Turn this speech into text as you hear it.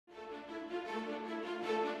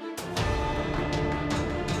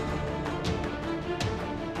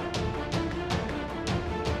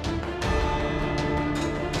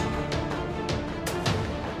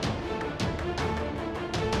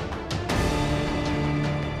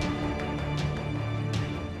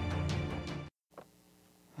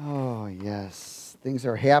Things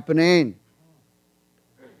are happening.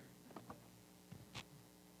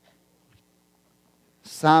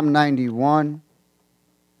 Psalm 91.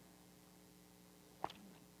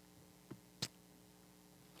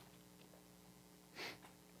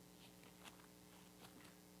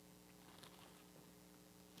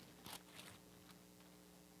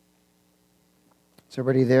 Is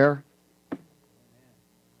everybody there?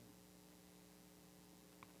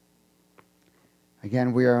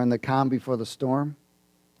 Again, we are in the calm before the storm.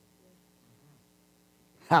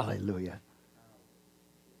 Hallelujah.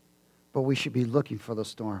 But we should be looking for the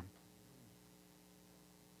storm.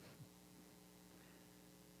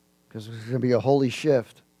 Because there's going to be a holy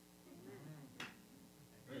shift.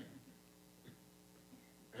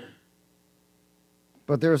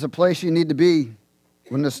 But there's a place you need to be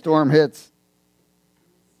when the storm hits.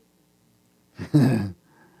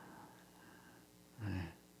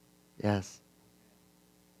 Yes.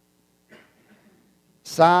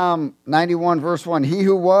 Psalm 91 verse 1. He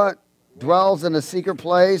who what? Dwells in the secret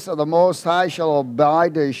place of the Most High shall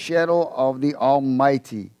abide the shadow of the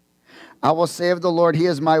Almighty. I will say of the Lord, He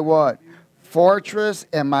is my what? Fortress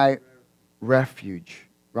and my refuge.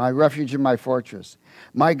 My refuge and my fortress.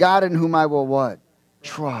 My God in whom I will what?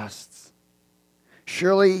 Trust.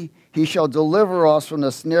 Surely He shall deliver us from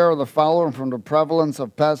the snare of the fowler and from the prevalence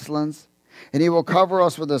of pestilence. And He will cover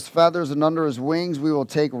us with His feathers, and under His wings we will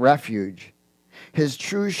take refuge. His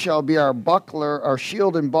truth shall be our buckler, our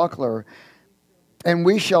shield and buckler. And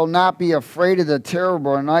we shall not be afraid of the terror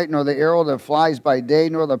by night, nor the arrow that flies by day,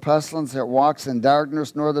 nor the pestilence that walks in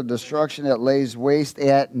darkness, nor the destruction that lays waste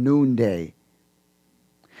at noonday.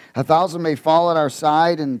 1,000 may fall at our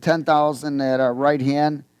side, and 10,000 at our right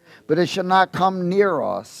hand, but it shall not come near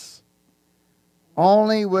us.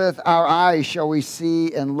 Only with our eyes shall we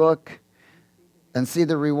see and look and see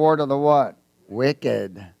the reward of the what?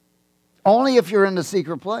 Wicked. Only if you're in the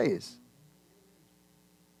secret place.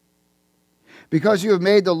 Because you have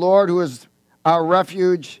made the Lord, who is our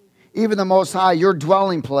refuge, even the Most High, your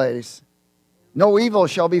dwelling place. No evil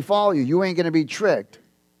shall befall you. You ain't going to be tricked.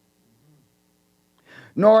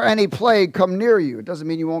 Nor any plague come near you. It doesn't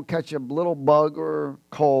mean you won't catch a little bug or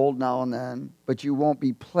cold now and then, but you won't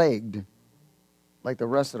be plagued like the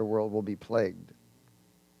rest of the world will be plagued.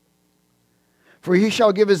 For He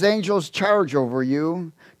shall give His angels charge over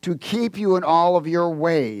you to keep you in all of your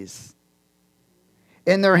ways.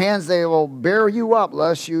 In their hands they will bear you up,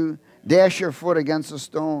 lest you dash your foot against a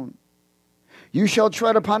stone. You shall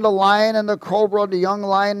tread upon the lion and the cobra, the young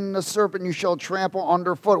lion and the serpent you shall trample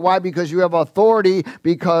underfoot. Why? Because you have authority,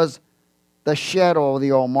 because the shadow of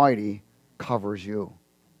the Almighty covers you.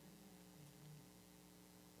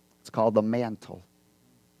 It's called the mantle.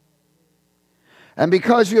 And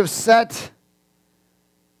because you have set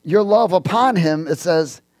your love upon Him, it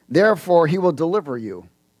says, therefore He will deliver you.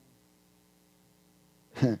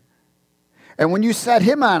 And when you set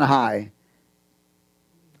Him on high,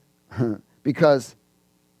 because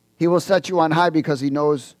He will set you on high because He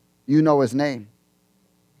knows you know His name.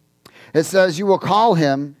 It says you will call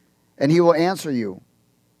Him and He will answer you.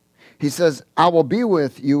 He says, I will be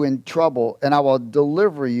with you in trouble and I will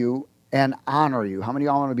deliver you and honor you. How many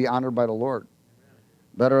of y'all want to be honored by the Lord?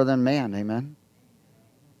 Better than man, amen?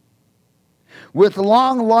 With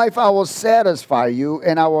long life I will satisfy you,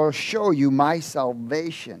 and I will show you my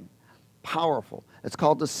salvation. Powerful. It's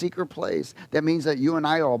called the secret place. That means that you and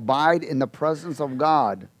I will abide in the presence of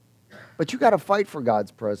God. But you got to fight for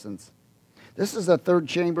God's presence. This is the third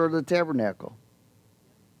chamber of the tabernacle.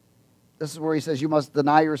 This is where He says you must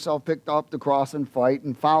deny yourself, pick up the cross, and fight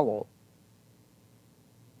and follow.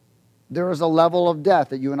 There is a level of death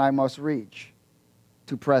that you and I must reach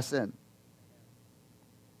to press in.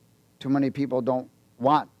 Too many people don't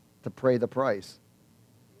want to pay the price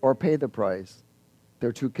or pay the price.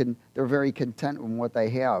 They're very content with what they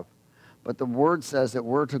have. But the Word says that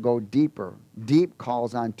we're to go deeper. Deep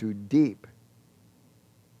calls on to deep.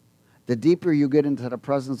 The deeper you get into the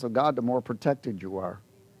presence of God, the more protected you are.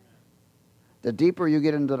 The deeper you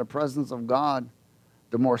get into the presence of God,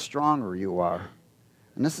 the more stronger you are.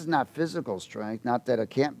 And this is not physical strength, not that it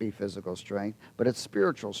can't be physical strength, but it's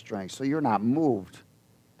spiritual strength, so you're not moved.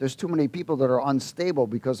 There's too many people that are unstable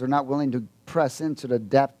because they're not willing to press into the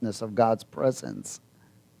depthness of God's presence.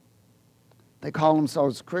 They call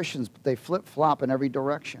themselves Christians, but they flip-flop in every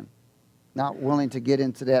direction. Not willing to get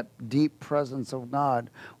into that deep presence of God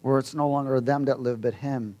where it's no longer them that live but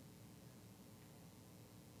Him.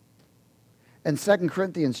 In 2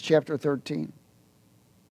 Corinthians chapter 13.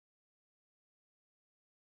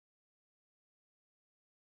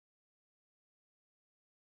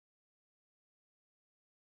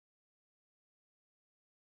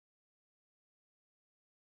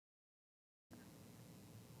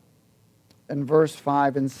 in verse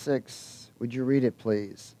 5 and 6. Would you read it,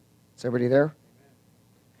 please? Is everybody there?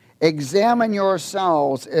 Examine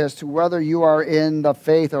yourselves as to whether you are in the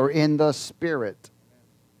faith or in the Spirit,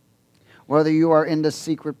 whether you are in the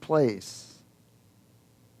secret place.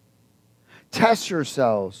 Test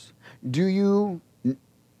yourselves. Do you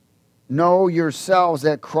know yourselves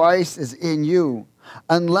that Christ is in you,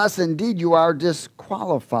 unless indeed you are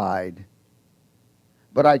disqualified?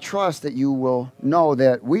 But I trust that you will know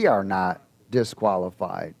that we are not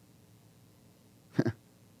disqualified.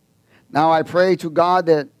 Now I pray to God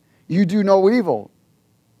that you do no evil.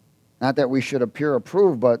 Not that we should appear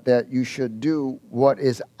approved, but that you should do what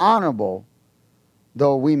is honorable,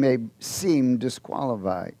 though we may seem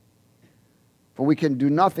disqualified. For we can do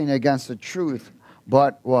nothing against the truth,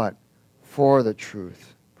 but what? For the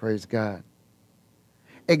truth. Praise God.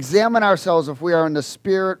 Examine ourselves if we are in the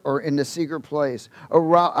Spirit or in the secret place,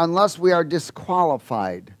 unless we are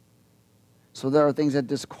disqualified. So there are things that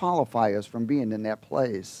disqualify us from being in that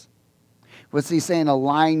place. What's he saying?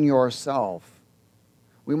 Align yourself.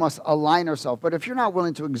 We must align ourselves. But if you're not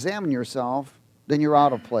willing to examine yourself, then you're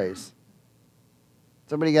out of place.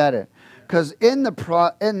 Somebody got it? Because in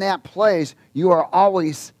that place, you are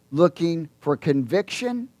always looking for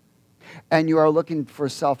conviction and you are looking for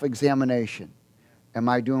self-examination. Am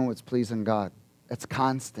I doing what's pleasing God? It's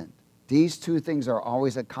constant. These two things are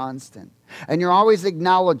always a constant. And you're always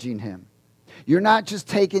acknowledging Him. You're not just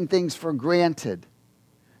taking things for granted.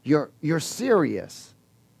 You're serious.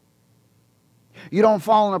 You don't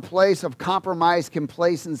fall in a place of compromise,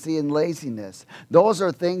 complacency, and laziness. Those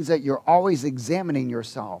are things that you're always examining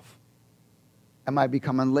yourself. Am I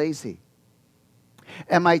becoming lazy?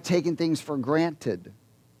 Am I taking things for granted?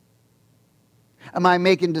 Am I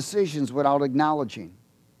making decisions without acknowledging?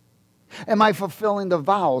 Am I fulfilling the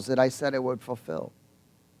vows that I said I would fulfill?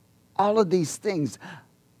 All of these things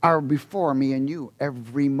are before me and you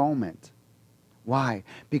every moment. Why?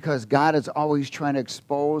 Because God is always trying to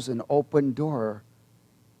expose an open door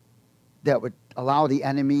that would allow the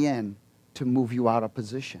enemy in to move you out of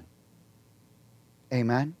position.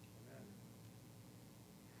 Amen?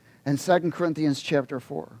 In 2 Corinthians chapter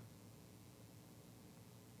 4.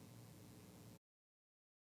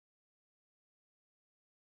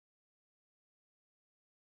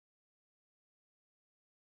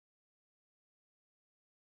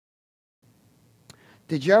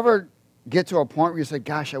 Did you ever get to a point where you said,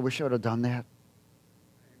 gosh, I wish I would have done that?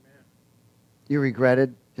 Amen. You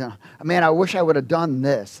regretted? You know, man, I wish I would have done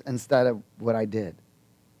this instead of what I did.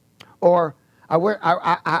 Or I wish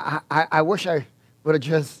I would have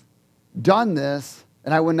just done this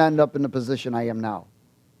and I wouldn't end up in the position I am now.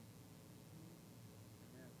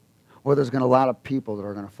 Well, there's going to be a lot of people that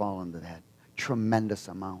are going to fall into that tremendous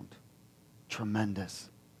amount. Tremendous.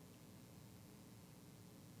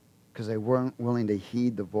 Because they weren't willing to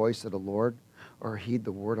heed the voice of the Lord or heed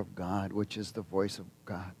the word of God, which is the voice of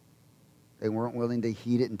God. They weren't willing to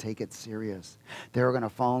heed it and take it serious. They were going to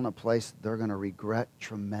fall in a place they're going to regret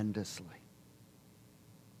tremendously.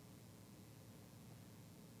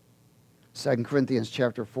 2 Corinthians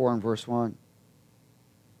chapter 4 and verse 1.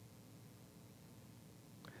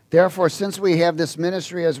 Therefore, since we have this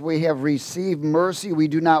ministry as we have received mercy, we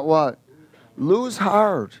do not what? Lose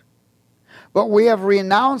heart. But we have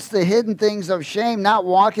renounced the hidden things of shame, not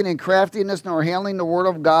walking in craftiness, nor handling the word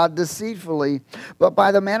of God deceitfully, but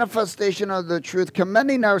by the manifestation of the truth,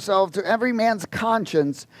 commending ourselves to every man's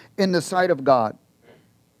conscience in the sight of God.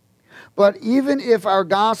 But even if our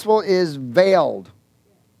gospel is veiled,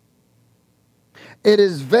 it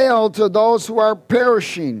is veiled to those who are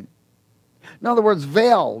perishing. In other words,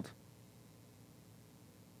 veiled.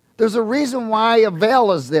 There's a reason why a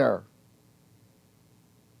veil is there.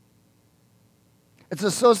 It's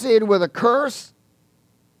associated with a curse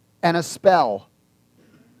and a spell.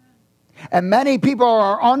 And many people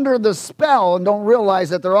are under the spell and don't realize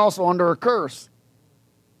that they're also under a curse.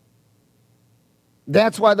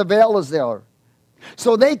 That's why the veil is there.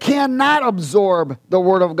 So they cannot absorb the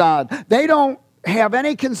Word of God. They don't have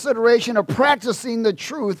any consideration of practicing the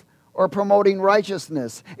truth or promoting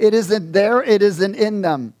righteousness. It isn't there. It isn't in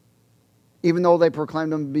them. Even though they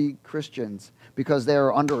proclaim them to be Christians, because they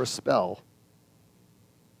are under a spell.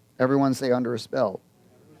 Everyone say under a spell.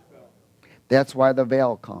 That's why the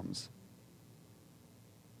veil comes.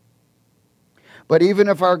 But even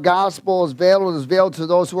if our gospel is veiled, it is veiled to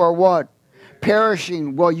those who are what?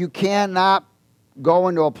 Perishing. Well, you cannot go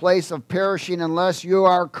into a place of perishing unless you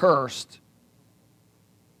are cursed.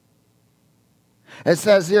 It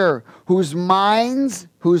says here, whose minds,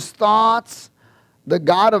 whose thoughts, the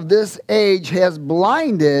God of this age has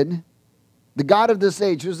blinded. The God of this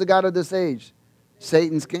age. Who's the God of this age?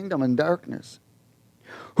 Satan's kingdom and darkness.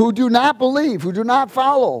 Who do not believe, who do not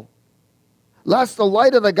follow, lest the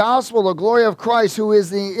light of the gospel, the glory of Christ, who is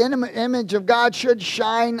the image of God, should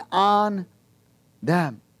shine on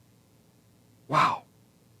them. Wow.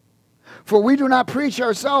 For we do not preach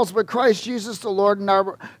ourselves, but Christ Jesus the Lord, and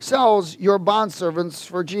ourselves your bondservants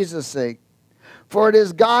for Jesus' sake. For it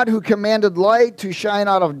is God who commanded light to shine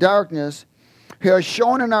out of darkness, who has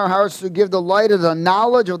shown in our hearts to give the light of the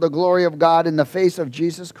knowledge of the glory of God in the face of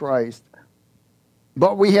Jesus Christ.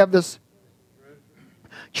 But we have this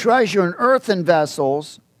treasure in earthen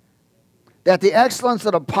vessels, that the excellence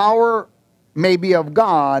of the power may be of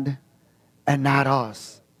God and not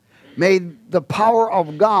us. May the power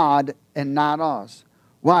of God and not us.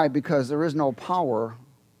 Why? Because there is no power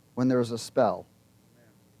when there's a spell.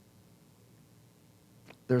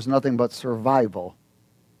 There's nothing but survival,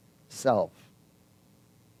 self.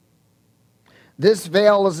 This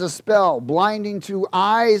veil is a spell, blinding to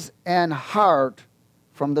eyes and heart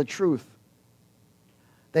from the truth.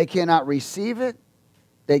 They cannot receive it,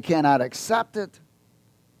 they cannot accept it,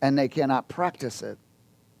 and they cannot practice it.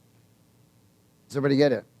 Does everybody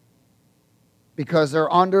get it? Because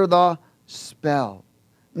they're under the spell.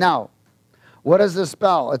 Now, what is the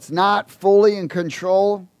spell? It's not fully in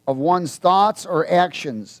control of one's thoughts or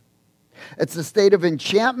actions. It's a state of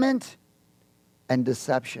enchantment and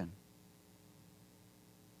deception.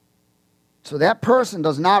 So that person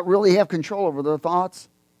does not really have control over their thoughts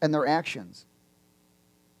and their actions.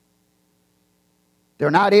 They're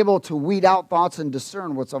not able to weed out thoughts and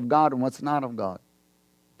discern what's of God and what's not of God.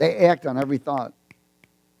 They act on every thought.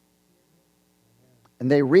 And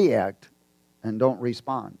they react and don't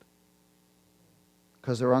respond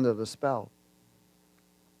because they're under the spell.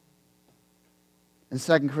 In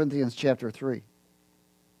 2 Corinthians chapter 3,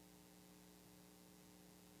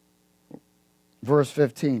 verse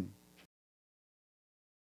 15.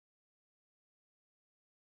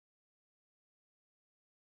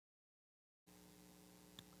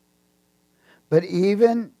 But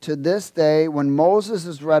even to this day, when Moses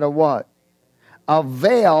is read of what? A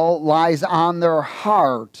veil lies on their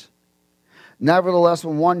heart. Nevertheless,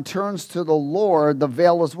 when one turns to the Lord, the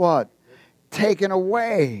veil is what? Taken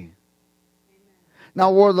away.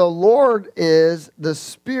 Now, where the Lord is, the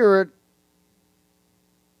Spirit.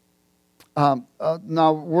 Now the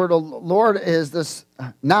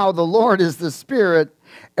Lord is the Spirit,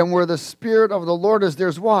 and where the Spirit of the Lord is,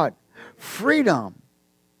 there's what? Freedom.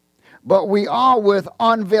 But we all, with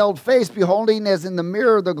unveiled face, beholding as in the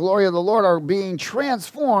mirror the glory of the Lord, are being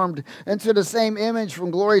transformed into the same image from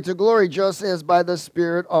glory to glory, just as by the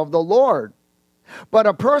Spirit of the Lord. But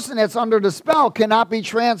a person that's under the spell cannot be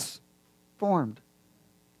transformed.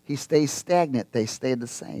 He stays stagnant. They stay the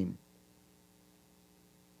same.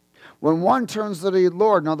 When one turns to the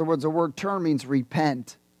Lord, in other words, the word turn means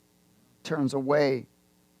repent, turns away.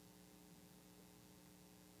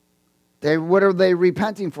 What are they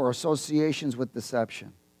repenting for? Associations with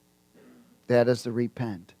deception. That is to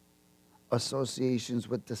repent. Associations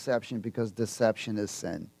with deception, because deception is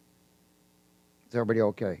sin. Is everybody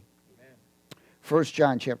okay? 1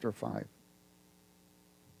 John chapter 5.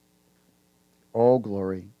 Oh,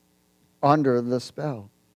 glory. Under the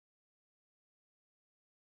spell.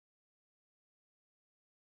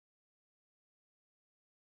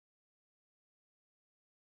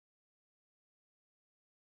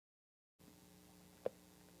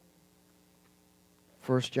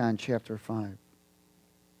 First John chapter 5.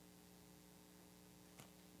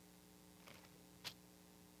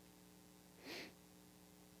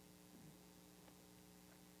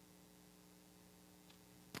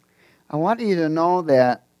 I want you to know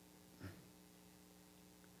that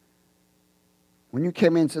when you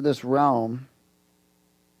came into this realm,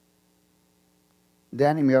 the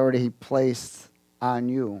enemy already placed on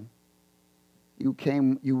you. You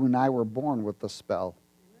and I were born with the spell.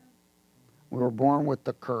 We were born with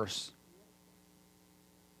the curse.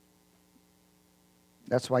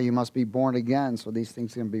 That's why you must be born again, so these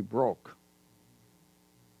things can be broke.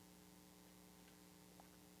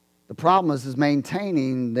 The problem is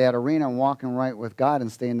maintaining that arena and walking right with God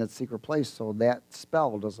and staying in that secret place so that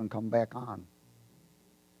spell doesn't come back on.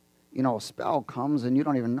 You know, a spell comes and you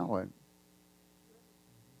don't even know it.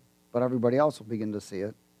 But everybody else will begin to see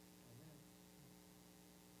it.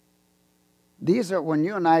 These are, when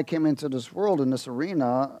you and I came into this world, in this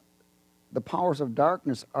arena, the powers of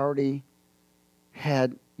darkness already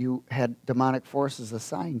had demonic forces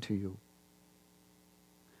assigned to you.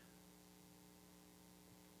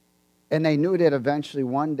 And they knew that eventually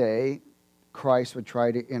one day Christ would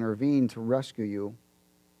try to intervene to rescue you.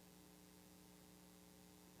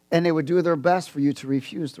 And they would do their best for you to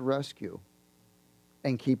refuse the rescue.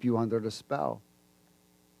 and keep you under the spell.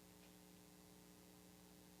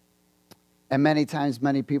 And many times,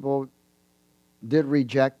 many people did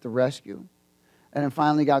reject the rescue. And it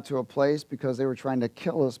finally got to a place because they were trying to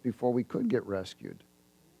kill us before we could get rescued.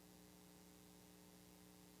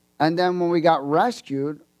 And then when we got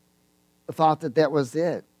rescued, thought that that was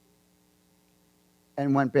it.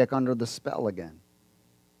 And went back under the spell again.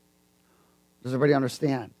 Does everybody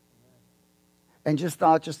understand? And just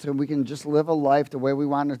thought we can just live a life the way we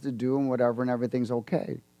wanted to do and whatever, and everything's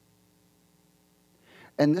okay.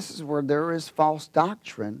 And this is where there is false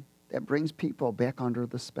doctrine that brings people back under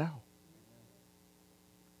the spell.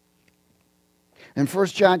 In 1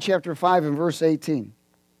 John chapter 5 and verse 18,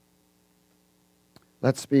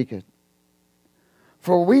 let's speak it.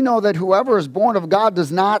 For we know that whoever is born of God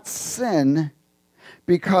does not sin,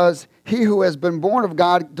 because he who has been born of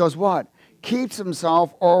God does what? Keeps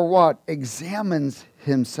himself, or what? Examines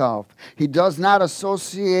himself. He does not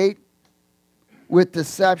associate with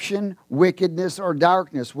deception, wickedness, or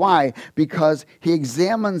darkness. Why? Because he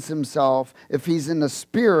examines himself if he's in the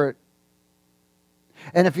Spirit.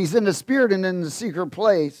 And if he's in the Spirit and in the secret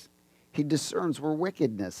place, he discerns where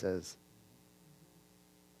wickedness is.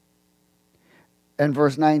 And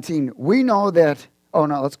verse 19, we know that, oh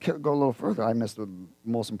no, let's go a little further. I missed the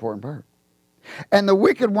most important part. And the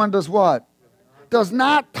wicked one does what? Does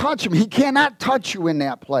not touch him. He cannot touch you in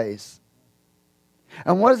that place.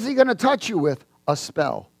 And what is he going to touch you with? A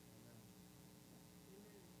spell.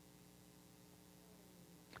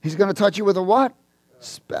 He's going to touch you with a what?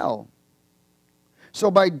 Spell. So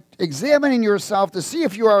by examining yourself to see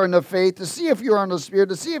if you are in the faith, to see if you are in the Spirit,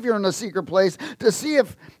 to see if you're in the secret place,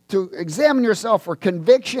 to examine yourself for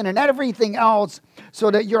conviction and everything else, so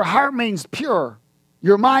that your heart remains pure,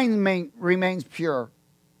 your mind remains pure,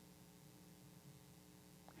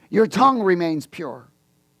 your tongue remains pure,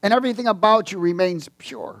 and everything about you remains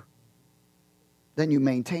pure, then you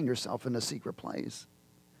maintain yourself in the secret place.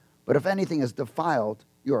 But if anything is defiled,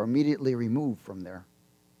 you are immediately removed from there.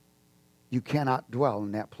 You cannot dwell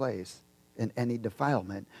in that place in any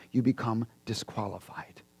defilement. You become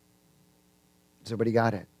disqualified. Has everybody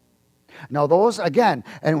got it? Now those, again,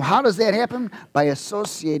 and how does that happen? By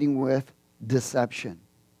associating with deception.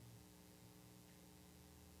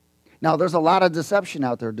 Now there's a lot of deception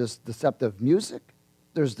out there. There's deceptive music.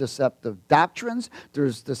 There's deceptive doctrines.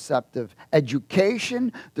 There's deceptive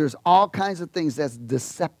education. There's all kinds of things that's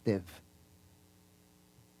deceptive.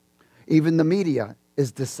 Even the media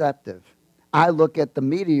is deceptive. I look at the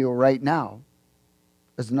media right now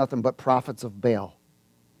as nothing but prophets of Baal.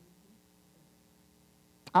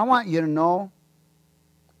 I want you to know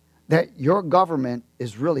that your government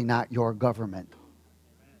is really not your government.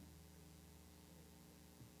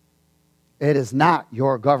 It is not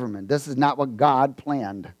your government. This is not what God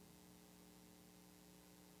planned.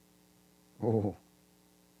 Oh,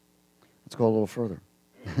 let's go a little further.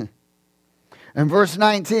 In verse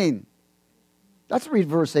 19, let's read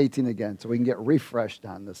verse 18 again so we can get refreshed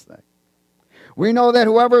on this thing. We know that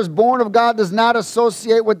whoever is born of God does not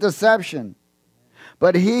associate with deception,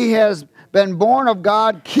 but he has been born of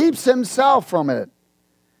God, keeps himself from it,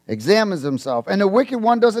 examines himself, and the wicked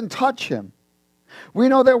one doesn't touch him. We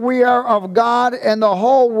know that we are of God, and the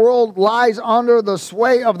whole world lies under the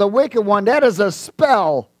sway of the wicked one. That is a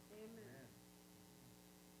spell.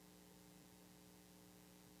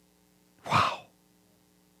 Wow.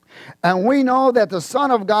 And we know that the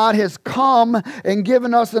Son of God has come and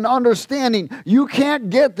given us an understanding. You can't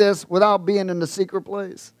get this without being in the secret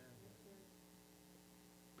place.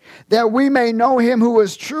 That we may know him who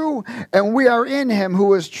is true, and we are in him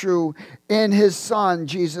who is true, in his Son,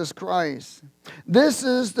 Jesus Christ. This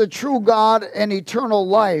is the true God and eternal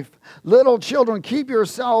life. Little children, keep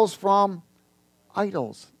yourselves from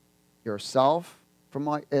idols. Yourself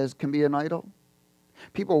can be an idol.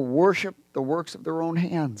 People worship the works of their own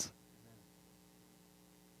hands.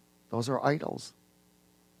 Those are idols.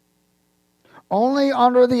 Only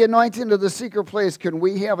under the anointing of the secret place can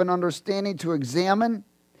we have an understanding to examine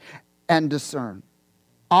and discern.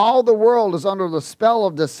 All the world is under the spell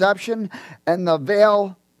of deception, and the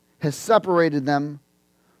veil has separated them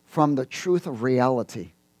from the truth of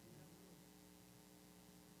reality.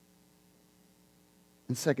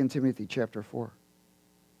 In 2 Timothy chapter 4.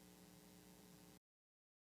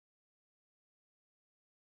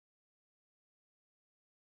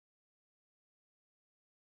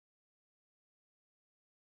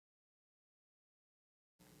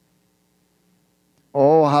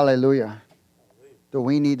 Oh, hallelujah. Do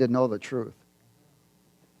we need to know the truth?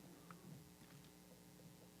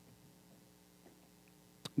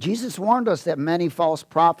 Jesus warned us that many false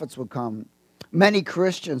prophets would come. Many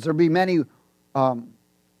Christians. There'd be many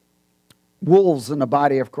wolves in the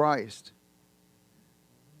body of Christ.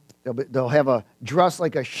 They'll have a dress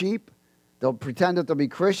like a sheep. They'll pretend that they'll be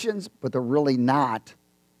Christians, but they're really not.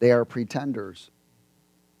 They are pretenders.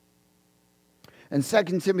 In 2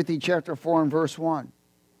 Timothy chapter 4 and verse 1.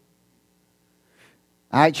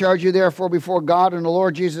 I charge you therefore before God and the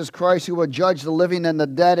Lord Jesus Christ, who will judge the living and the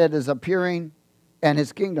dead at his appearing and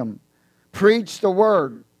his kingdom. Preach the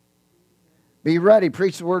word. Be ready.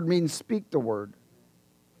 Preach the word means speak the word.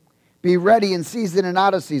 Be ready in season and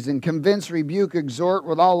out of season. Convince, rebuke, exhort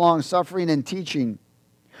with all long suffering and teaching.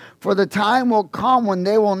 For the time will come when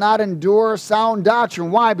they will not endure sound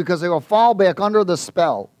doctrine. Why? Because they will fall back under the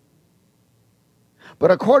spell.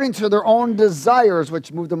 But according to their own desires,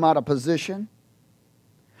 which move them out of position,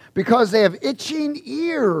 because they have itching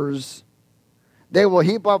ears, they will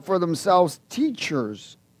heap up for themselves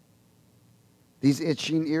teachers. These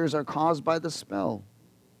itching ears are caused by the spell.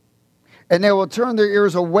 And they will turn their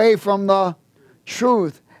ears away from the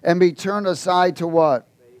truth and be turned aside to what?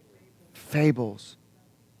 Fables.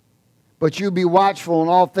 But you be watchful in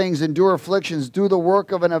all things, endure afflictions, do the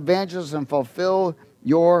work of an evangelist, and fulfill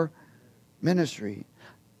your ministry.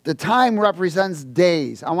 The time represents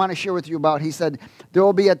days. I want to share with you about, he said, there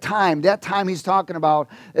will be a time. That time he's talking about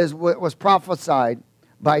is what was prophesied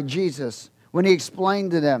by Jesus when he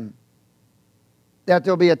explained to them that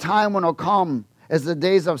there will be a time when it will come as the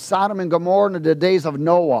days of Sodom and Gomorrah and the days of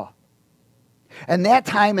Noah. And that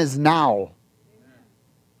time is now.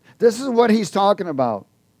 This is what he's talking about.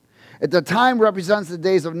 At the time represents the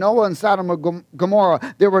days of Noah and Sodom and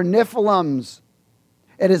Gomorrah. There were Nephilims.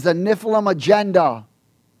 It is the Nephilim agenda.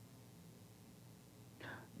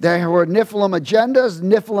 There were Nephilim agendas,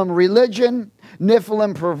 Nephilim religion,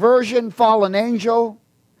 Nephilim perversion, fallen angel,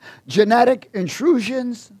 genetic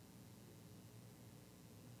intrusions,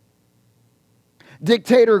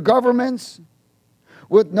 dictator governments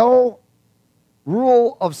with no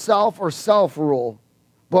rule of self or self-rule,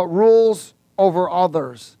 but rules over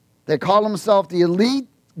others. They call themselves the elite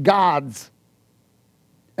gods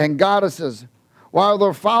and goddesses, while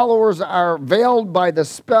their followers are veiled by the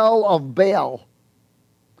spell of Baal.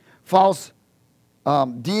 False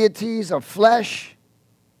deities of flesh,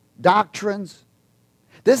 doctrines.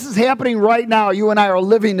 This is happening right now. You and I are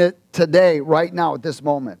living it today, right now, at this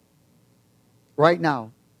moment. Right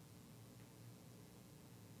now.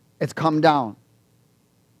 It's come down.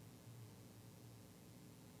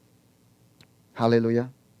 Hallelujah.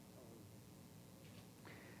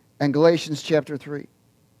 And Galatians chapter 3.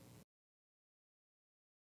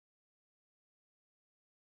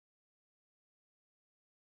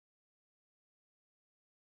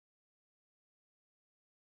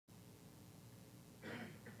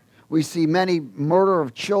 We see many murder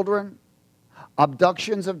of children,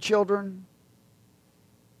 abductions of children,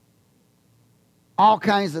 all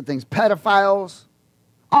kinds of things, pedophiles.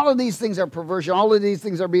 All of these things are perversion. All of these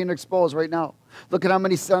things are being exposed right now. Look at how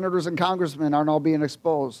many senators and congressmen aren't all being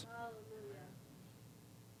exposed.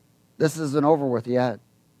 This isn't over with yet.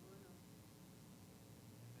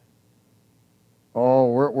 Oh,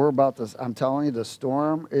 we're about this. I'm telling you, the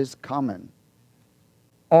storm is coming.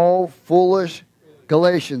 Oh, foolish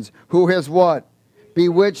Galatians, who has what?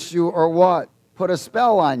 Bewitched you or what? Put a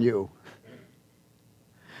spell on you.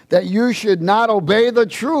 That you should not obey the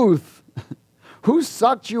truth. Who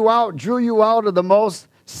sucked you out, drew you out of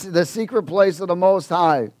the secret place of the Most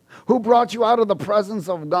High? Who brought you out of the presence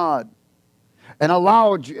of God and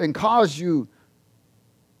allowed you and caused you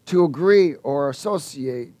to agree or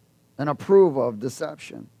associate and approve of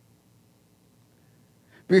deception?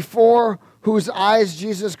 Before whose eyes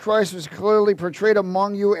Jesus Christ was clearly portrayed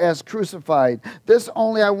among you as crucified. This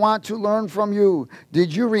only I want to learn from you.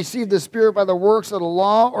 Did you receive the Spirit by the works of the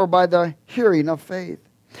law or by the hearing of faith?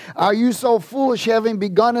 Are you so foolish, having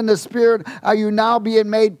begun in the Spirit, are you now being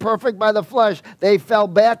made perfect by the flesh? They fell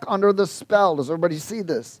back under the spell. Does everybody see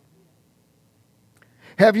this?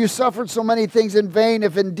 Have you suffered so many things in vain,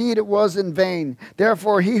 if indeed it was in vain?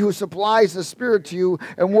 Therefore, he who supplies the Spirit to you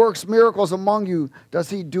and works miracles among you, does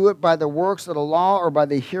he do it by the works of the law or by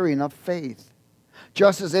the hearing of faith?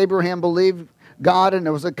 Just as Abraham believed God and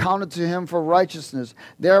it was accounted to him for righteousness.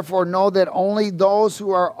 Therefore, know that only those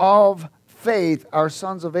who are of faith are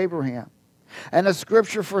sons of Abraham. And the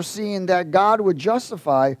scripture, foreseeing that God would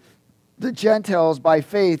justify the Gentiles by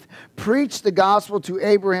faith, preached the gospel to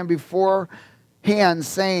Abraham beforehand,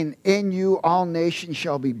 saying, in you all nations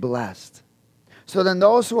shall be blessed. So then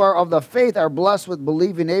those who are of the faith are blessed with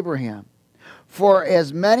believing Abraham. For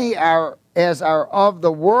as many as are of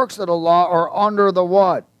the works of the law are under the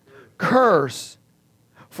what? Curse.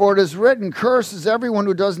 For it is written, cursed is everyone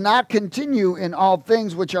who does not continue in all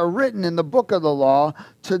things which are written in the book of the law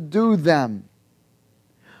to do them.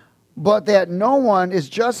 But that no one is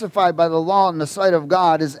justified by the law in the sight of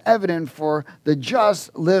God is evident, for the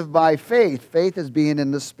just live by faith. Faith is being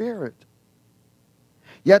in the Spirit.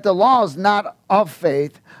 Yet the law is not of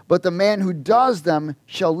faith, but the man who does them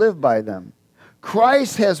shall live by them.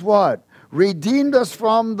 Christ has what? Redeemed us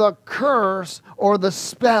from the curse or the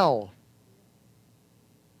spell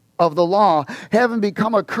of the law, having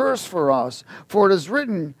become a curse for us. For it is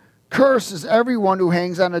written, cursed is everyone who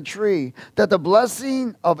hangs on a tree, that the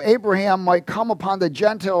blessing of Abraham might come upon the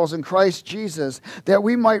Gentiles in Christ Jesus, that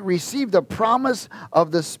we might receive the promise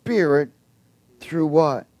of the Spirit through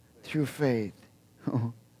what? Through faith.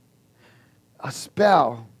 A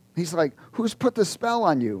spell. He's like, who's put the spell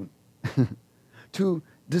on you? To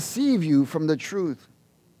deceive you from the truth.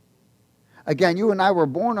 Again, you and I were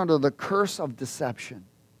born under the curse of deception.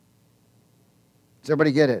 Does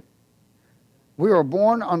everybody get it? We were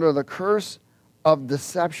born under the curse of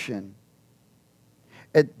deception.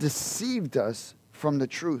 It deceived us from the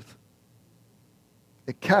truth.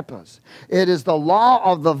 It kept us. It is the law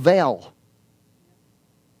of the veil.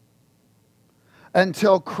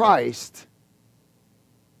 Until Christ,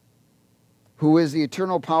 who is the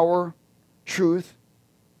eternal power, truth,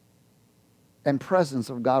 and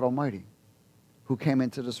presence of God Almighty, who came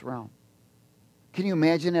into this realm. Can you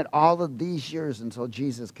imagine it? All of these years until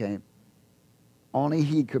Jesus came, only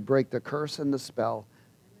He could break the curse and the spell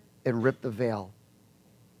and rip the veil.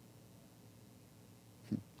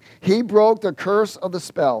 He broke the curse of the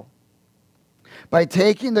spell by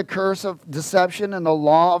taking the curse of deception and the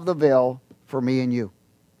law of the veil for me and you.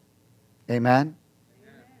 Amen?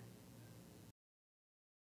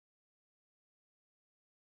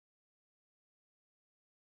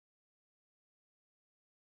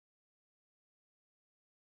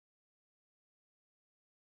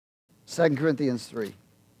 2 Corinthians 3.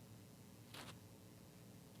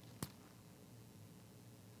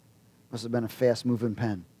 Must have been a fast-moving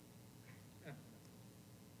pen.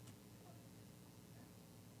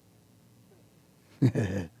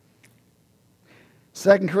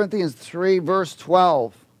 Second Corinthians 3, verse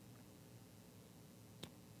 12.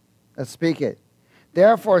 Let's speak it.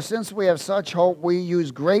 Therefore, since we have such hope, we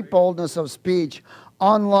use great boldness of speech,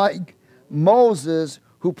 unlike Moses,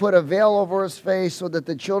 who put a veil over his face so that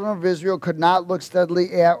the children of Israel could not look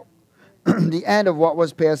steadily at the end of what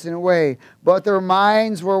was passing away. But their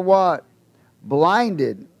minds were what?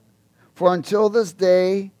 Blinded. For until this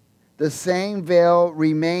day, the same veil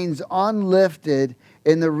remains unlifted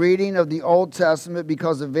in the reading of the Old Testament,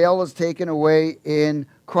 because the veil is taken away in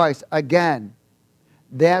Christ. Again,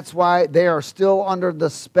 that's why they are still under the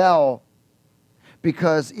spell,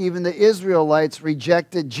 because even the Israelites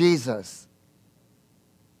rejected Jesus.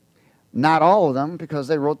 Not all of them, because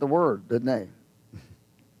they wrote the word, didn't they?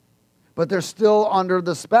 But they're still under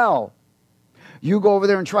the spell. You go over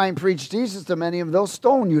there and try and preach Jesus to many of them, they'll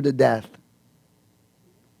stone you to death.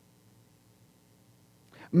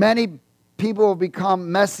 Many people have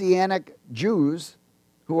become Messianic Jews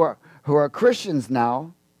who are Christians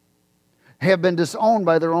now, have been disowned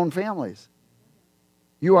by their own families.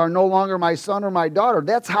 You are no longer my son or my daughter.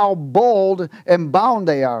 That's how bold and bound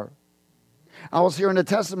they are. I was hearing a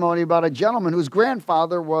testimony about a gentleman whose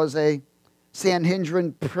grandfather was a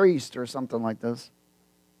Sanhedrin priest or something like this,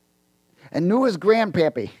 and knew his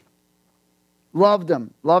grandpappy. Loved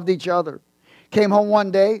him, loved each other. Came home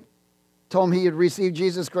one day, told him he had received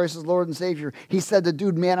Jesus Christ as Lord and Savior. He said the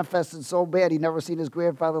dude manifested so bad, he'd never seen his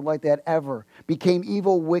grandfather like that ever. Became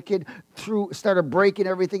evil, wicked, started breaking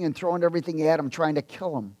everything and throwing everything at him, trying to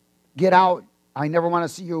kill him. Get out. I never want to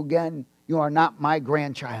see you again. You are not my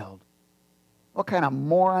grandchild. What kind of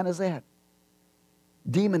moron is that?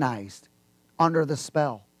 Demonized, under the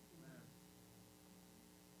spell.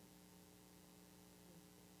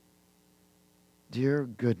 Dear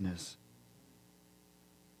goodness.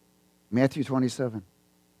 Matthew 27.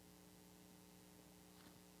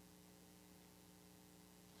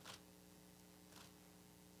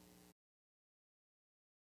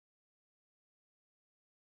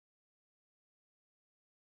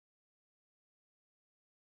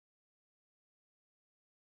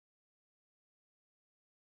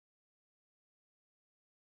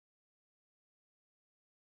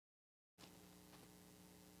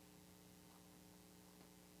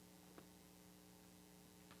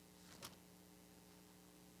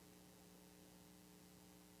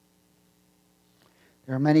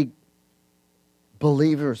 There are many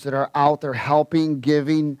believers that are out there helping,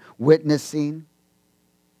 giving, witnessing,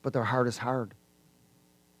 but their heart is hard.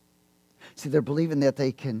 See, they're believing that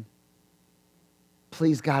they can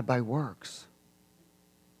please God by works.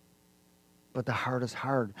 But the heart is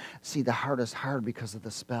hard. See, the heart is hard because of the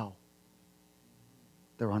spell.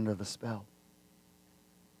 They're under the spell.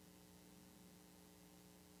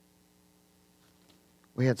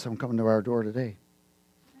 We had some come to our door today.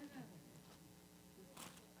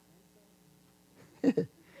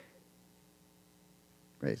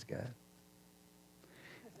 Praise God.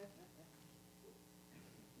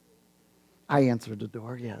 I answered the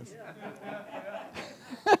door, yes.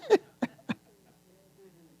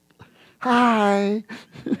 Hi.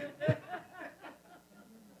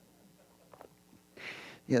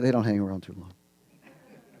 Yeah, they don't hang around too long.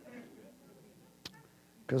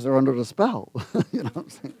 Because they're under the spell. You know what I'm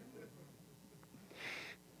saying?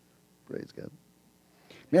 Praise God.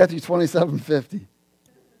 Matthew 27:50.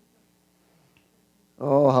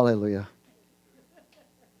 Oh, hallelujah.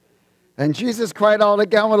 And Jesus cried out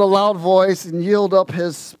again with a loud voice and yielded up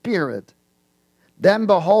his spirit. Then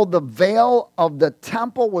behold, the veil of the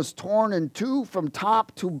temple was torn in two from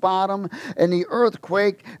top to bottom, and the earth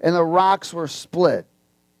quaked, and the rocks were split.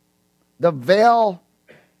 The veil,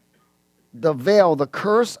 the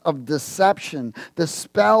curse of deception, the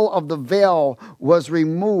spell of the veil was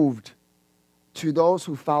removed to those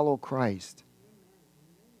who follow Christ.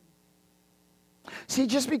 See,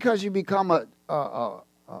 just because you become a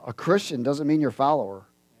Christian doesn't mean you're a follower.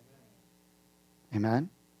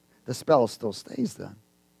 Amen? The spell still stays then.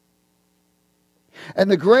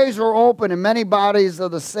 And the graves were open, and many bodies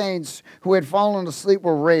of the saints who had fallen asleep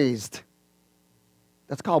were raised.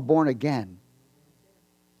 That's called born again.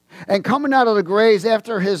 And coming out of the graves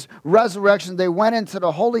after his resurrection, they went into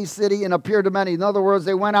the holy city and appeared to many. In other words,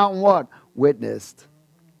 they went out and what? Witnessed.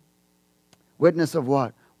 Witness of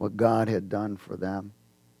what? What God had done for them.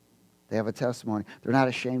 They have a testimony. They're not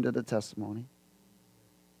ashamed of the testimony.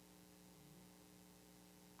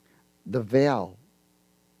 The veil,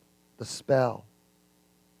 the spell,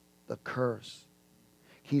 the curse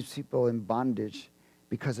keeps people in bondage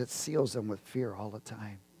because it seals them with fear all the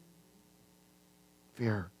time.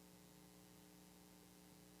 Fear.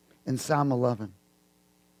 In Psalm 11,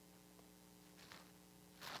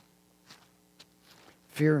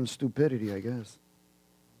 fear and stupidity, I guess.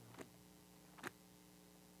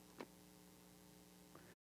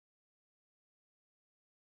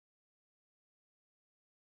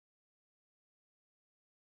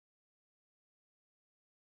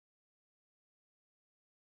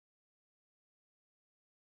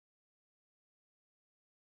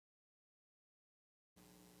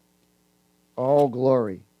 All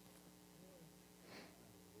glory.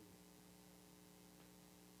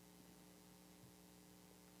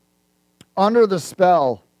 Under the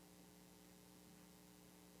spell.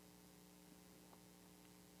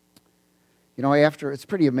 You know, it's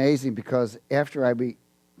pretty amazing because after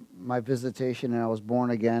my visitation and I was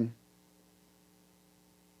born again,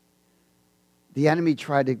 the enemy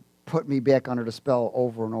tried to put me back under the spell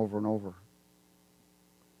over and over and over.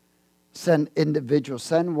 Send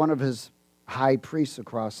one of his high priests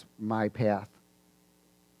across my path.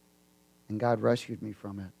 And God rescued me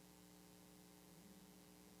from it.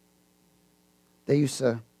 They used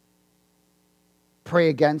to pray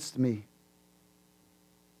against me.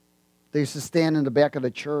 They used to stand in the back of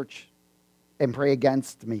the church and pray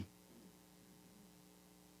against me.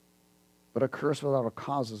 But a curse without a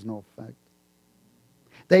cause is no effect.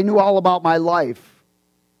 They knew all about my life.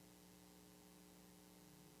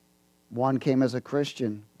 One came as a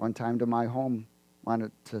Christian one time to my home,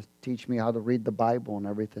 wanted to teach me how to read the Bible and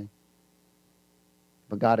everything.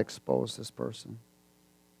 But God exposed this person.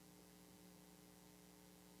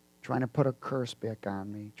 Trying to put a curse back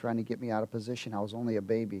on me, trying to get me out of position. I was only a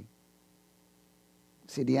baby.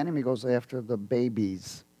 See, the enemy goes after the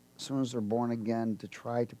babies as soon as they're born again to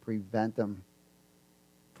try to prevent them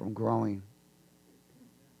from growing,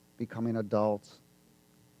 becoming adults.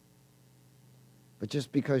 But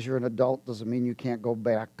just because you're an adult doesn't mean you can't go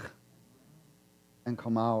back and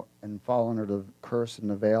come out and fall under the curse and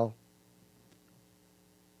the veil.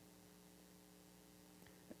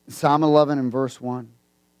 Psalm 11 and verse 1.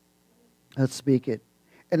 Let's speak it.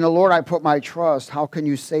 In the Lord I put my trust. How can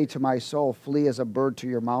you say to my soul, flee as a bird to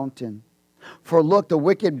your mountain? For look, the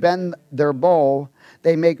wicked bend their bow.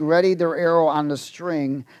 They make ready their arrow on the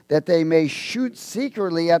string, that they may shoot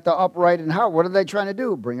secretly at the upright in heart. What are they trying to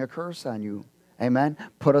do? Bring a curse on you. Amen?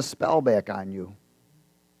 Put a spell back on you.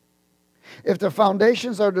 If the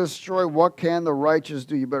foundations are destroyed, what can the righteous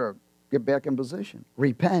do? You better get back in position.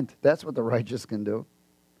 Repent. That's what the righteous can do.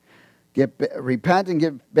 Repent and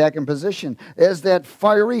get back in position. Is that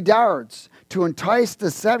fiery darts to entice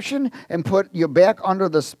deception and put you back under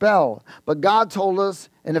the spell. But God told us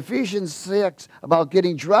in Ephesians 6 about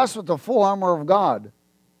getting dressed with the full armor of God.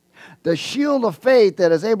 The shield of faith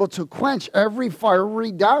that is able to quench every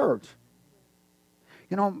fiery dart.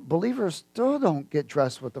 You know, believers still don't get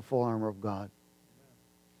dressed with the full armor of God.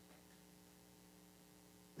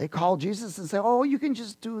 They call Jesus and say, oh, you can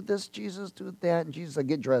just do this, Jesus, do that. And Jesus said,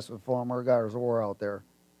 get dressed with full armor of God. There's a war out there.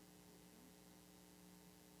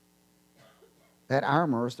 That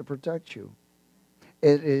armor is to protect you.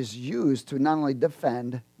 It is used to not only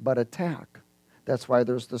defend, but attack. That's why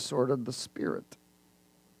there's the sword of the Spirit.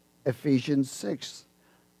 Ephesians 6.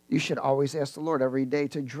 You should always ask the Lord every day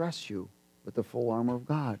to dress you with the full armor of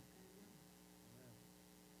God.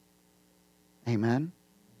 Amen.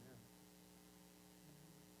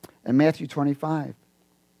 And Matthew 25.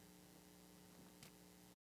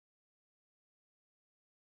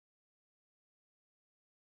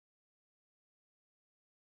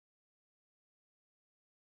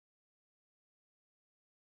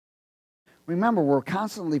 Remember, we're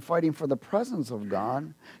constantly fighting for the presence of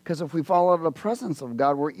God, because if we fall out of the presence of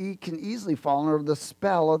God, we can easily fall under the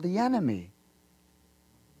spell of the enemy.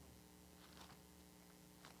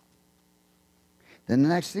 Then the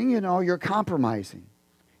next thing you know, you're compromising.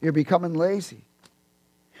 You're becoming lazy.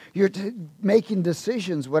 You're making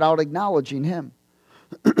decisions without acknowledging Him.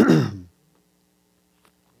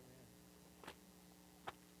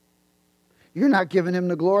 You're not giving Him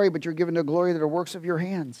the glory, but you're giving the glory to the works of your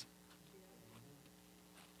hands.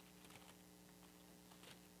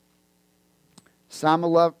 Psalm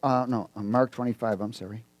 11, Mark 25, I'm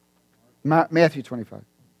sorry. Matthew 25.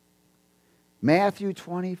 Matthew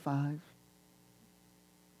 25. Is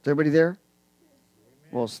everybody there?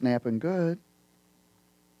 Well, snapping good.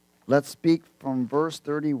 Let's speak from verse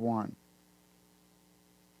 31.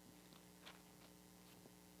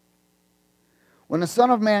 When the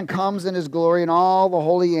Son of Man comes in His glory and all the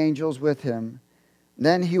holy angels with Him,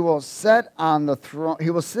 then He will sit on the throne. He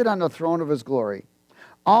will sit on the throne of His glory.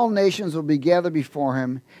 All nations will be gathered before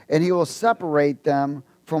Him, and He will separate them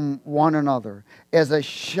from one another. As a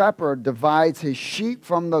shepherd divides his sheep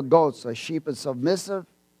from the goats. A sheep is submissive,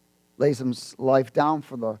 lays his life down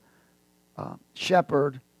for the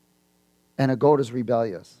shepherd, and a goat is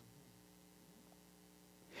rebellious.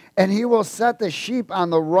 And He will set the sheep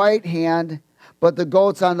on the right hand, but the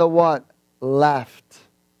goats on the what? Left.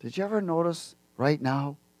 Did you ever notice right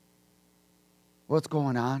now what's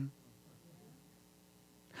going on?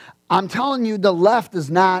 I'm telling you, the left is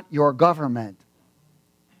not your government.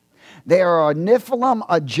 They are a Nephilim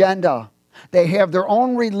agenda. They have their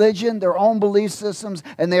own religion, their own belief systems,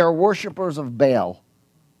 and they are worshipers of Baal.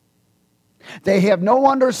 They have no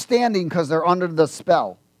understanding because they're under the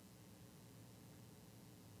spell.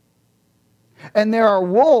 And there are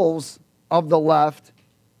wolves of the left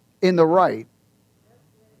in the right.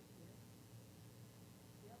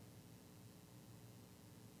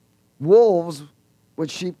 Wolves with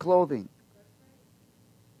sheep clothing.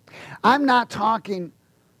 I'm not talking,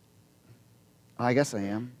 I guess I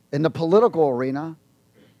am, in the political arena,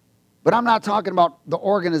 but I'm not talking about the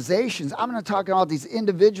organizations. I'm not talking about these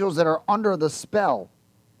individuals that are under the spell.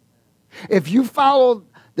 If you follow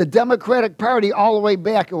the Democratic Party all the way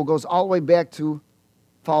back, it goes all the way back to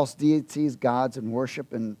false deities, gods, and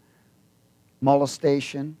worship, and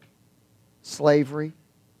molestation, slavery,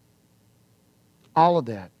 all of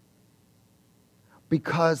that.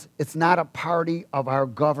 Because it's not a party of our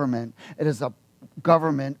government. It is a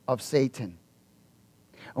government of Satan.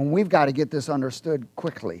 And we've got to get this understood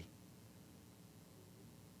quickly.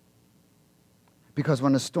 Because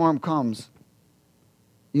when the storm comes,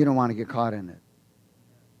 you don't want to get caught in it.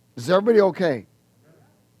 Is everybody okay?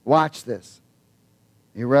 Watch this.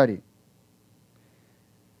 You ready?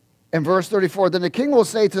 In verse 34, then the king will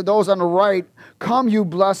say to those on the right, come, you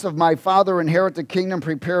blessed of my Father, inherit the kingdom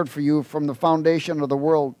prepared for you from the foundation of the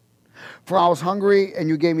world. For I was hungry, and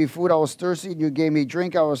you gave me food. I was thirsty, and you gave me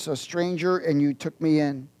drink. I was a stranger, and you took me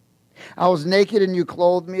in. I was naked, and you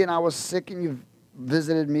clothed me, and I was sick, and you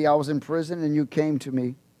visited me. I was in prison, and you came to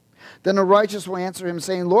me. Then the righteous will answer him,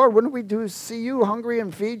 saying, Lord, when did we see you hungry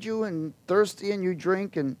and feed you, and thirsty, and you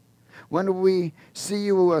drink? And when do we see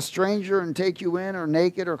you a stranger and take you in, or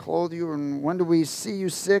naked, or clothe you? And when do we see you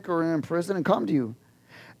sick or in prison and come to you?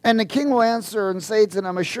 And the king will answer and say to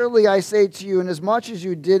them, assuredly I say to you, inasmuch as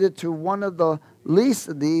you did it to one of the least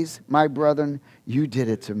of these, my brethren, you did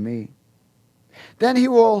it to me. Then he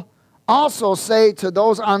will also say to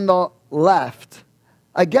those on the left,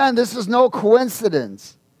 again, this is no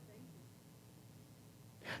coincidence.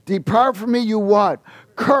 Depart from me, you what?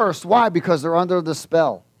 cursed. Why? Because they're under the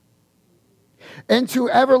spell. Into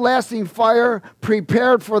everlasting fire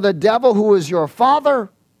prepared for the devil, who is your father,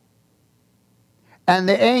 and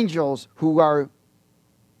the angels who are,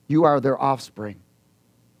 you are their offspring.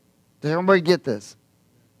 Does everybody get this?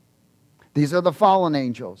 These are the fallen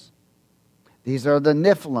angels. These are the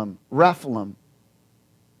Nephilim, Rephilim.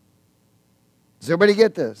 Does everybody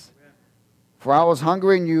get this? For I was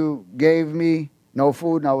hungry, and you gave me no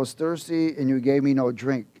food, and I was thirsty, and you gave me no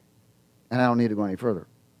drink. And I don't need to go any further.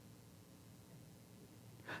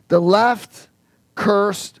 The left,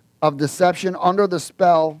 cursed of deception, under the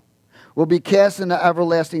spell, will be cast into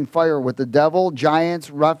everlasting fire with the devil, giants,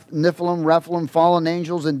 Nephilim, Rephilim, fallen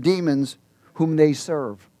angels, and demons whom they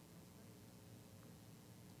serve.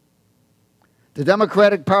 The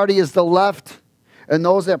Democratic Party is the left, and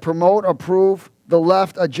those that promote, approve the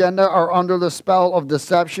left agenda are under the spell of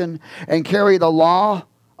deception and carry the law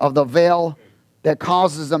of the veil that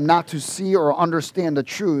causes them not to see or understand the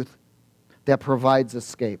truth that provides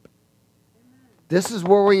escape. This is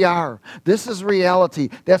where we are. This is reality.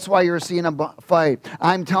 That's why you're seeing a fight.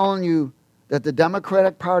 I'm telling you that the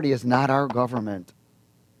Democratic Party is not our government.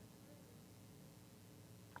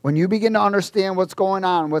 When you begin to understand what's going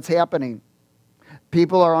on, what's happening,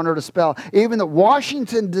 people are under the spell. Even the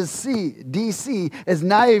Washington, D.C. is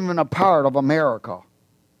not even a part of America.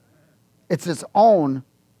 It's its own.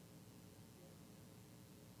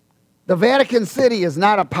 The Vatican City is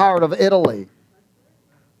not a part of Italy.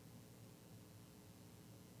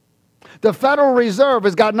 The Federal Reserve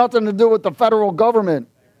has got nothing to do with the federal government.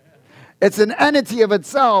 It's an entity of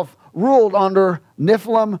itself ruled under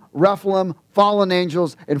Nephilim, Rephilim, fallen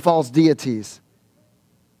angels, and false deities.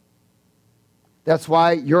 That's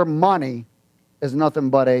why your money is nothing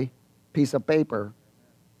but a piece of paper.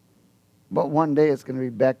 But one day it's going to be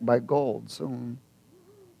backed by gold soon.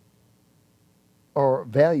 Or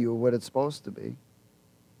value what it's supposed to be.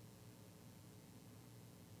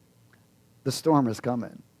 The storm is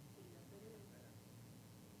coming.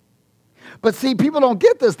 But see, people don't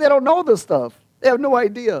get this. They don't know this stuff. They have no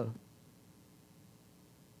idea.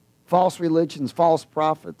 False religions, false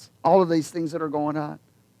prophets, all of these things that are going on.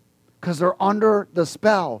 Because they're under the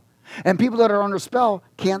spell. And people that are under spell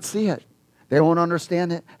can't see it. They won't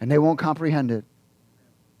understand it, and they won't comprehend it.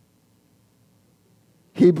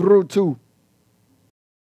 Hebrew 2.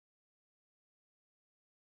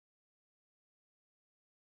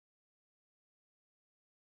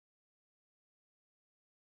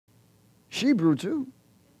 Hebrew 2.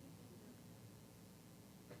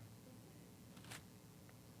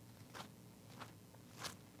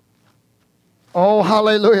 Oh,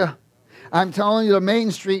 hallelujah. I'm telling you, the Main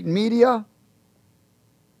Street media,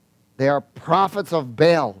 they are prophets of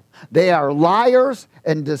Baal. They are liars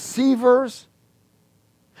and deceivers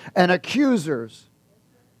and accusers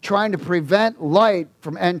trying to prevent light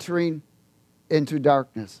from entering into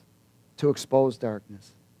darkness, to expose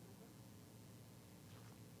darkness.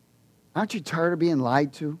 Aren't you tired of being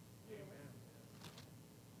lied to?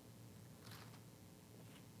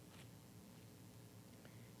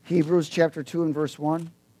 Hebrews chapter 2 and verse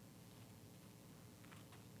 1.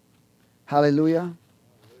 Hallelujah.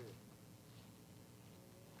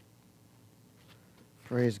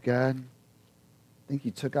 Praise God. I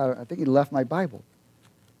think he left my Bible.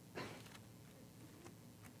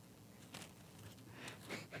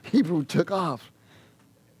 Hebrew took off.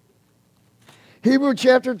 Hebrew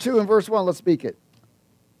chapter 2 and verse 1, let's speak it.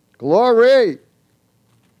 Glory.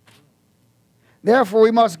 Therefore we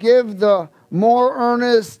must give the more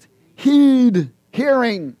earnest heed,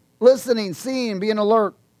 hearing, listening, seeing, being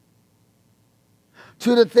alert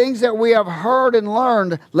to the things that we have heard and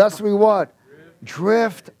learned, lest we what?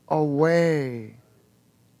 Drift away.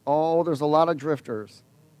 Oh, there's a lot of drifters.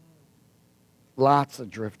 Lots of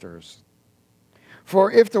drifters.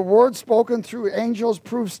 For if the word spoken through angels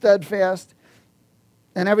proved steadfast,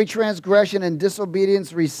 and every transgression and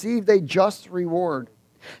disobedience received a just reward,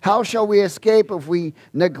 how shall we escape if we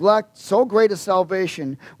neglect so great a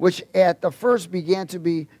salvation, which at the first began to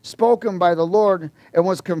be spoken by the Lord and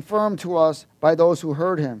was confirmed to us by those who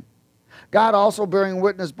heard him? God also bearing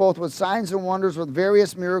witness both with signs and wonders, with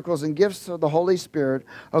various miracles and gifts of the Holy Spirit,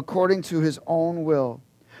 according to his own will.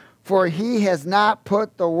 For he has not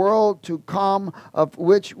put the world to come of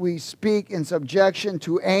which we speak in subjection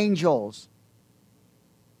to angels.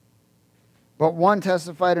 But one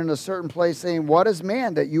testified in a certain place, saying, what is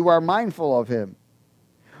man that you are mindful of him?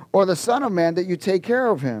 Or the Son of Man that you take care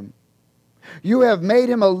of him? You have made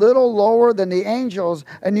him a little lower than the angels,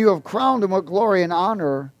 and you have crowned him with glory and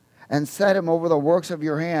honor, and set him over the works of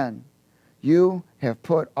your hand. You have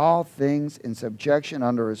put all things in subjection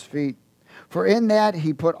under his feet. For in that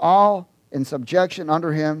he put all in subjection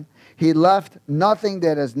under him. He left nothing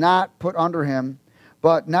that is not put under him.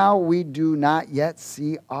 But now we do not yet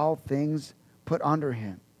see all things put under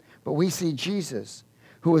him. But we see Jesus,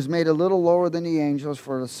 who was made a little lower than the angels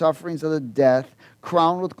for the sufferings of the death,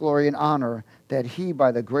 crowned with glory and honor, that he,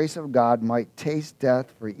 by the grace of God, might taste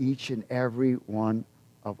death for each and every one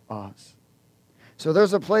of us. So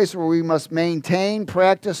there's a place where we must maintain,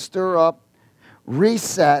 practice, stir up,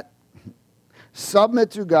 reset,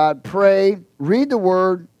 submit to God, pray, read the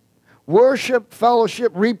Word, worship,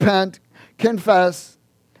 fellowship, repent, confess,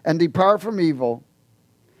 and depart from evil,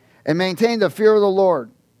 and maintain the fear of the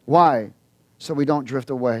Lord. Why? So we don't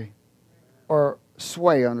drift away or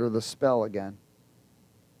sway under the spell again.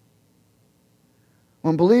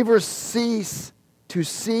 When believers cease to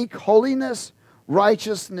seek holiness,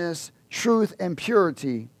 righteousness, truth, and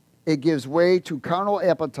purity, it gives way to carnal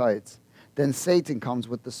appetites. Then Satan comes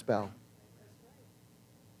with the spell.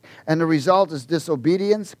 And the result is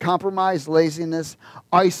disobedience, compromise, laziness,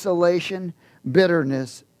 isolation,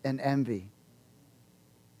 bitterness, and envy.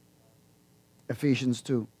 Ephesians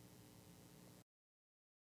 2.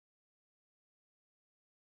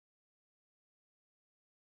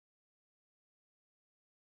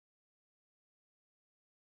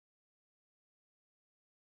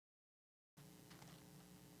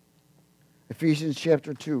 Ephesians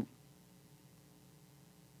chapter 2.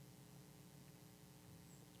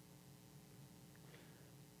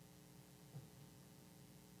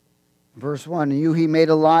 Verse 1, you he made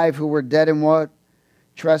alive who were dead in what?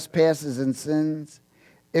 Trespasses and sins,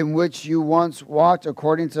 in which you once walked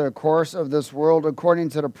according to the course of this world, according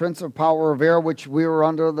to the prince of power of air, which we were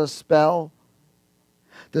under the spell.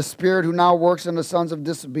 The spirit who now works in the sons of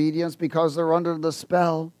disobedience, because they're under the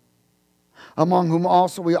spell, among whom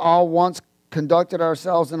also we all once conducted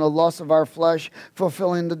ourselves in the lust of our flesh,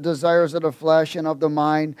 fulfilling the desires of the flesh and of the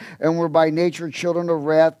mind, and were by nature children of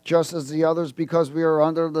wrath, just as the others, because we are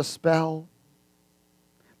under the spell.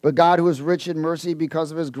 But God, who is rich in mercy,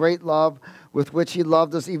 because of his great love, with which he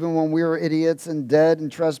loved us, even when we were idiots and dead in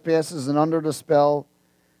trespasses and under the spell,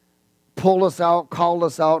 pulled us out, called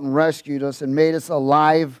us out, and rescued us, and made us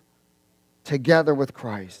alive together with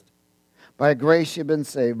Christ. By grace you've been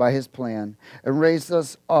saved, by his plan, and raised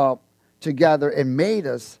us up together and made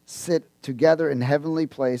us sit together in heavenly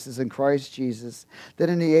places in Christ Jesus, that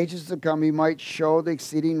in the ages to come he might show the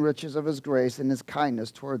exceeding riches of his grace and his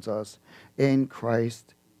kindness towards us in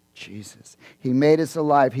Christ Jesus. He made us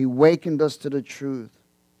alive. He wakened us to the truth,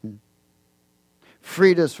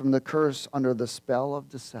 freed us from the curse under the spell of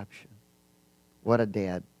deception. What a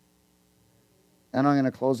dad. And I'm going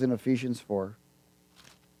to close in Ephesians 4.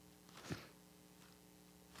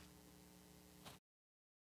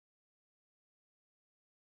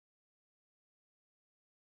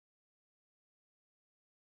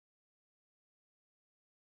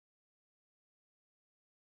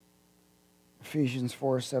 Ephesians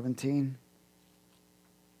 4:17.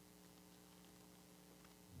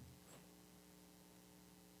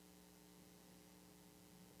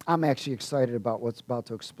 I'm actually excited about what's about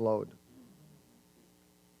to explode.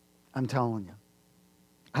 I'm telling you.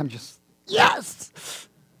 I'm just, yes!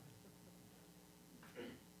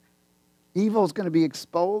 Evil is going to be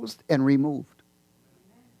exposed and removed.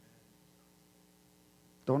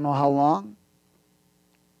 Don't know how long,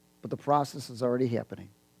 but the process is already happening.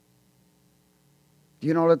 Do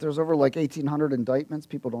you know that there's over like 1,800 indictments?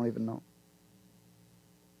 People don't even know.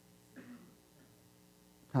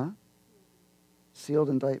 Huh? Sealed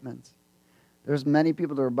indictments. There's many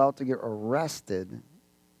people that are about to get arrested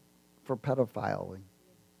for pedophiling,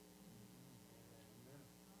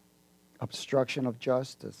 obstruction of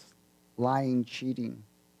justice, lying, cheating.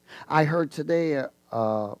 I heard today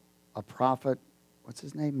a prophet, what's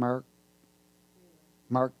his name?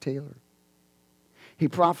 Mark Taylor. He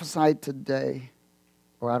prophesied today.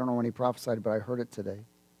 Or I don't know when he prophesied, but I heard it today.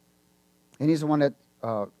 And he's the one that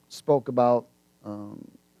spoke about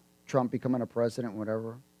Trump becoming a president,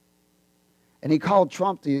 whatever. And he called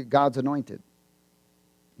Trump God's anointed.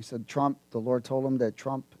 He said Trump, the Lord told him that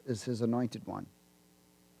Trump is his anointed one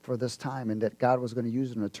for this time, and that God was going to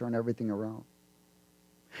use him to turn everything around.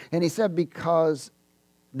 And he said, because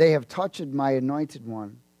they have touched my anointed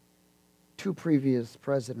one, 2 previous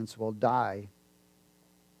presidents will die.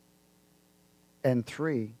 And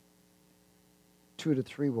 2 to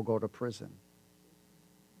 3 will go to prison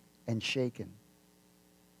and shaken.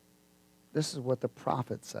 This is what the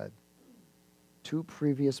prophet said. 2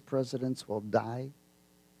 previous presidents will die,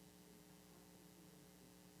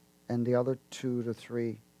 and the other 2 to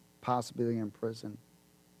 3 possibly in prison.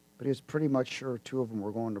 But he was pretty much sure 2 of them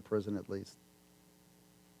were going to prison at least.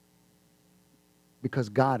 because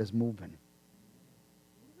God is moving.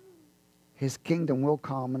 His kingdom will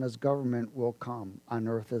come and his government will come on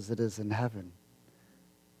earth as it is in heaven.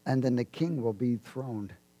 And then the king will be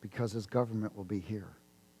throned because his government will be here.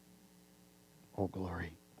 Oh,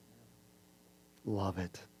 glory. Love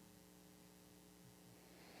it.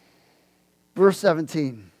 Verse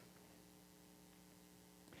 17.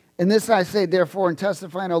 In this I say, therefore, and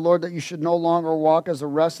testifying, O Lord, that you should no longer walk as the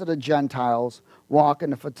rest of the Gentiles walk in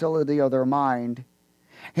the futility of their mind,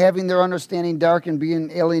 having their understanding darkened,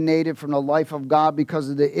 being alienated from the life of God because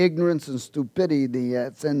of the ignorance and stupidity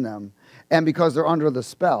that's in them, and because they're under the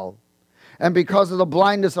spell, and because of the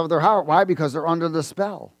blindness of their heart. Why? Because they're under the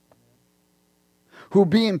spell. Who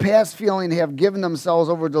being past feeling have given themselves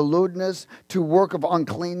over to lewdness, to work of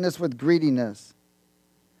uncleanness with greediness.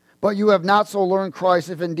 But you have not so learned Christ,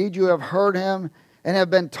 if indeed you have heard him and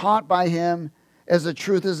have been taught by him, as the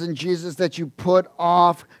truth is in Jesus, that you put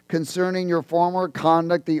off concerning your former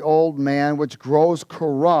conduct the old man, which grows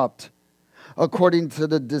corrupt according to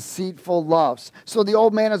the deceitful lusts. So the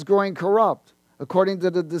old man is growing corrupt according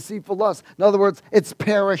to the deceitful lusts. In other words, it's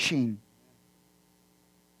perishing.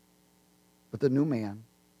 But the new man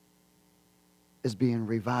is being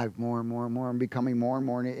revived more and more and more and becoming more and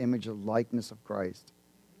more in the image of likeness of Christ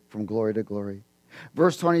from glory to glory.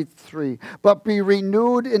 Verse 23, but be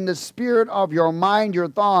renewed in the spirit of your mind, your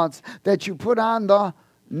thoughts, that you put on the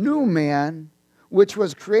new man, which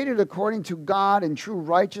was created according to God in true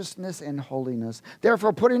righteousness and holiness.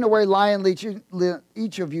 Therefore, putting away lying,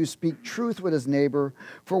 each of you speak truth with his neighbor,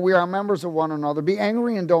 for we are members of one another. Be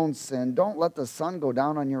angry and don't sin. Don't let the sun go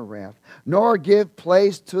down on your wrath, nor give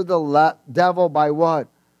place to the devil by what?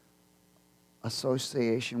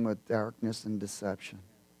 Association with darkness and deception.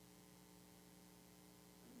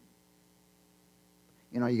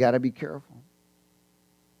 You know, you got to be careful.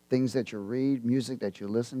 Things that you read, music that you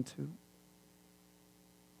listen to,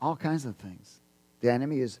 all kinds of things. The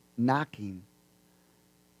enemy is knocking.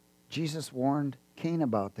 Jesus warned Cain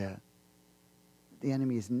about that. The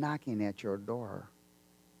enemy is knocking at your door.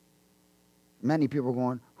 Many people are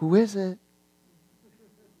going, who is it?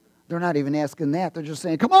 They're not even asking that. They're just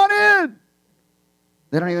saying, come on in.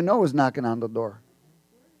 They don't even know who's knocking on the door.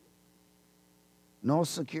 No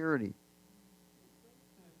security.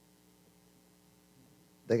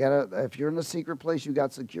 They gotta, if you're in a secret place, you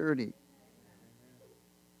got security.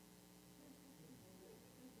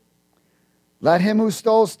 Let him who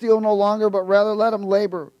stole steal no longer, but rather let him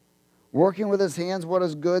labor, working with his hands what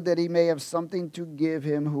is good, that he may have something to give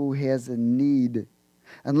him who has a need.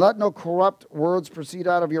 And let no corrupt words proceed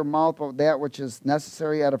out of your mouth, but that which is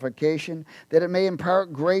necessary edification, that it may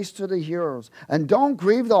impart grace to the hearers. And don't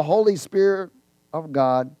grieve the Holy Spirit of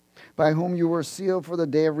God, by whom you were sealed for the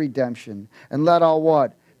day of redemption. And let all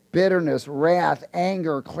what? Bitterness, wrath,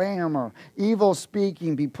 anger, clamor, evil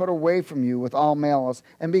speaking be put away from you with all malice.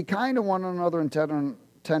 And be kind to one another and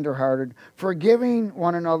tender-hearted, forgiving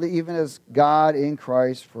one another even as God in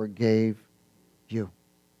Christ forgave you.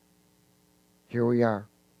 Here we are.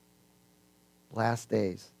 Last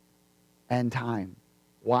days. End time.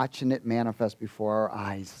 Watching it manifest before our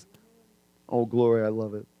eyes. Oh, glory, I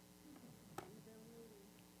love it.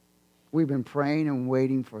 We've been praying and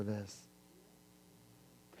waiting for this.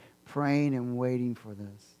 Praying and waiting for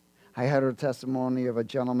this. I had a testimony of a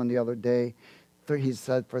gentleman the other day. He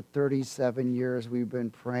said, for 37 years we've been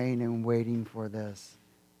praying and waiting for this.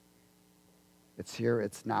 It's here,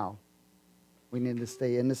 it's now. We need to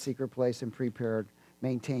stay in the secret place and prepared.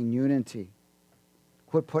 Maintain unity.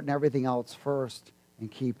 Quit putting everything else first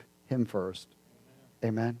and keep him first.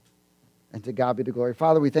 Amen. And to God be the glory.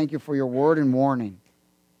 Father, we thank you for your word and warning.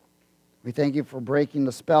 We thank you for breaking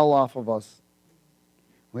the spell off of us.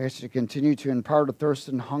 We ask you to continue to impart a thirst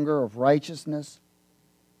and hunger of righteousness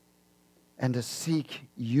and to seek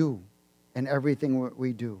you in everything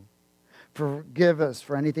we do. Forgive us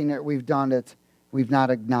for anything that we've done that we've not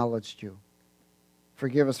acknowledged you.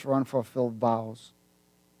 Forgive us for unfulfilled vows.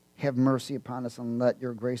 Have mercy upon us and let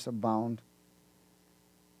your grace abound.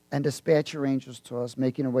 And dispatch your angels to us,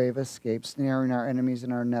 making a way of escape, snaring our enemies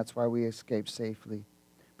in our nets while we escape safely,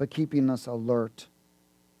 but keeping us alert,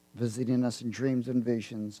 visiting us in dreams and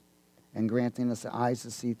visions, and granting us the eyes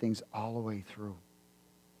to see things all the way through.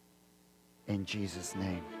 In Jesus'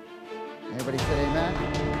 name. Everybody say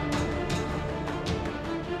amen.